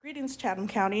Greetings, Chatham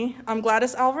County. I'm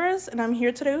Gladys Alvarez, and I'm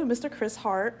here today with Mr. Chris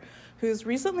Hart, who is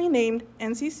recently named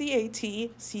NCCAT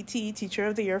CTE Teacher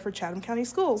of the Year for Chatham County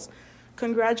Schools.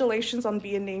 Congratulations on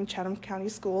being named Chatham County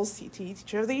Schools CTE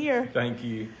Teacher of the Year. Thank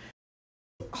you.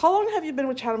 How long have you been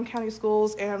with Chatham County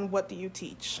Schools, and what do you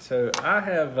teach? So I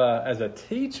have, as a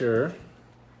teacher,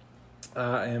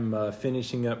 I am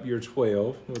finishing up year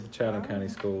 12 with the Chatham County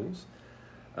Schools.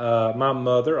 My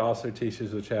mother also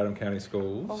teaches with Chatham County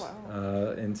Schools. Oh,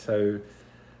 wow. And so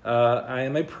I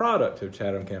am a product of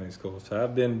Chatham County Schools. So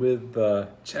I've been with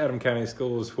Chatham County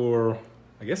Schools for,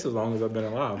 I guess, as long as I've been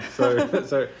alive.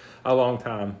 So a long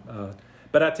time.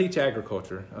 But I teach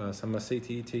agriculture. So I'm a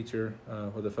CTE teacher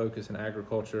with a focus in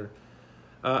agriculture.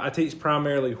 I teach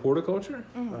primarily horticulture.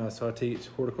 So I teach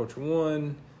Horticulture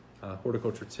 1,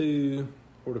 Horticulture 2,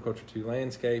 Horticulture 2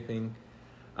 landscaping.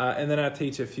 And then I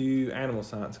teach a few animal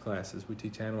science classes. We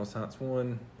teach Animal Science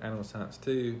 1, Animal Science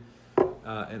 2,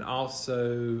 and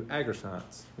also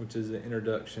Agri-Science, which is an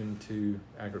introduction to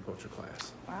agriculture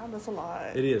class. Wow, that's a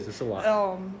lot. It is, it's a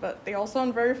lot. But they all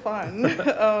sound very fun.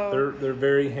 They're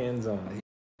very hands-on.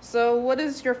 So what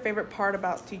is your favorite part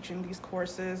about teaching these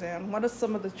courses, and what are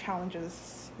some of the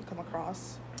challenges you come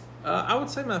across? I would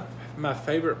say my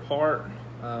favorite part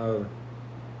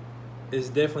is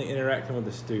definitely interacting with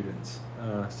the students.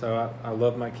 So I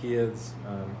love my kids.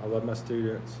 I love my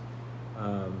students.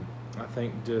 I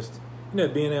think just,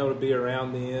 being able to be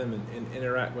around them and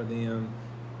interact with them,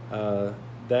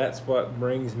 that's what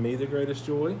brings me the greatest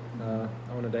joy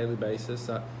on a daily basis.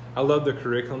 I love the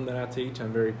curriculum that I teach.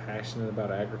 I'm very passionate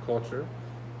about agriculture.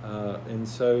 And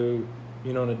so,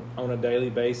 on a daily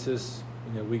basis,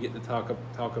 we get to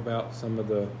talk about some of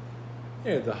the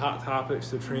hot topics,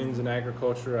 the trends in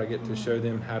agriculture. I get to show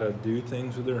them how to do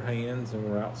things with their hands, and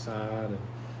we're outside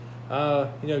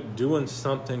and, doing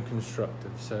something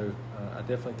constructive. So I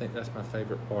definitely think that's my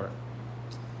favorite part.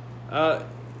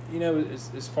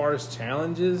 As far as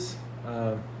challenges,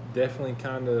 definitely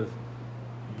kind of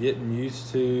getting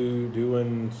used to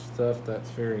doing stuff that's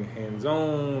very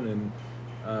hands-on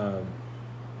and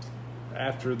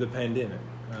after the pandemic.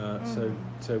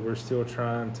 So we're still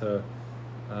trying to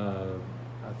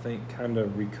I think kind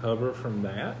of recover from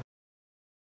that.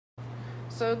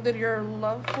 So did your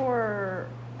love for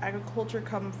agriculture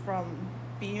come from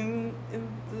being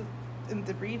in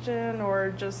the region,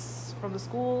 or just from the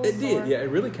schools? It did, yeah. It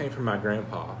really came from my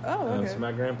grandpa. Oh, okay. So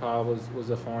my grandpa was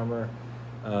a farmer,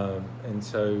 and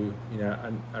so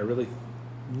I really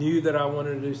knew that I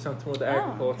wanted to do something with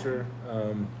agriculture.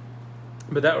 Okay.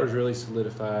 But that was really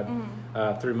solidified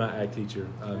through my ag teacher,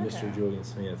 Mr. Julian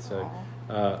Smith. So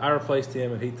I replaced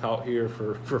him, and he taught here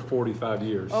for 45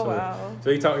 years. Oh, wow.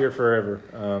 So he taught here forever.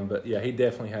 But yeah, he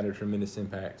definitely had a tremendous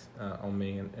impact on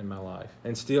me in my life,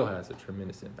 and still has a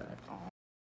tremendous impact.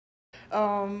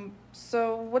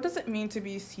 So what does it mean to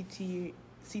be CTE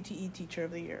Teacher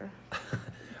of the Year?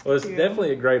 Well, it's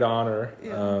definitely a great honor.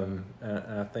 Yeah.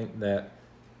 And I think that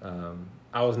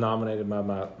I was nominated by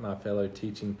my fellow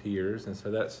teaching peers, and so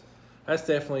that's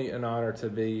definitely an honor to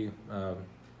be,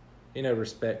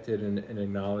 respected and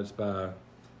acknowledged by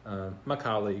my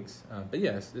colleagues. But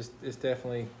yes, it's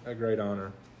definitely a great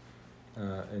honor,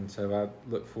 and so I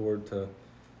look forward to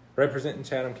representing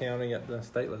Chatham County at the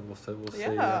state level. So we'll see.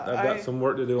 I've got some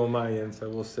work to do on my end, so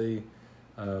we'll see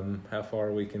how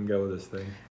far we can go with this thing.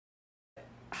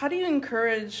 How do you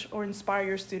encourage or inspire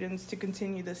your students to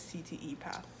continue this CTE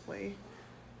pathway?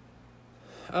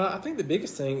 I think the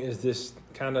biggest thing is just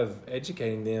kind of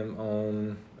educating them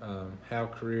on how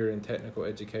career and technical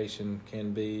education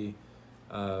can be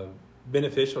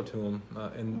beneficial to them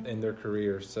in their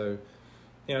careers. So,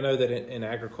 I know that in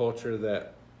agriculture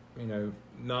that,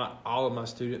 not all of my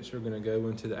students are going to go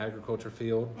into the agriculture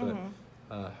field, but,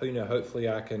 hopefully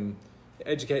I can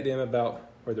educate them about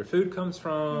where their food comes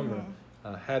from,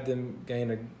 or have them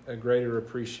gain a greater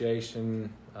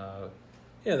appreciation,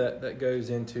 that goes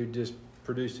into just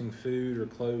producing food or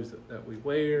clothes that we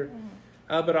wear,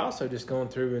 but also just going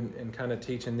through and kind of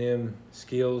teaching them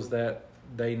skills that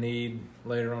they need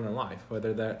later on in life,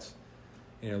 whether that's,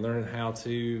 learning how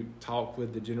to talk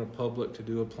with the general public to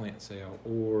do a plant sale,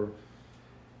 or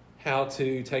how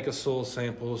to take a soil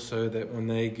sample so that when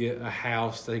they get a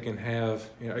house, they can have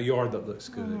a yard that looks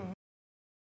good.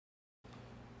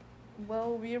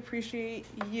 Well, we appreciate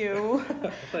you.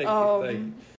 Thank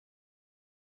you.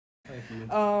 Thank you.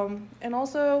 And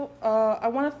also, I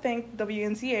want to thank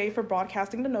WNCA for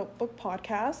broadcasting the Notebook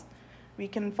podcast. You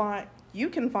can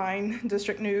find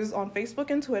District News on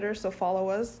Facebook and Twitter, so follow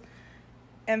us.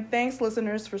 And thanks,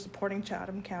 listeners, for supporting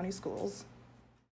Chatham County Schools.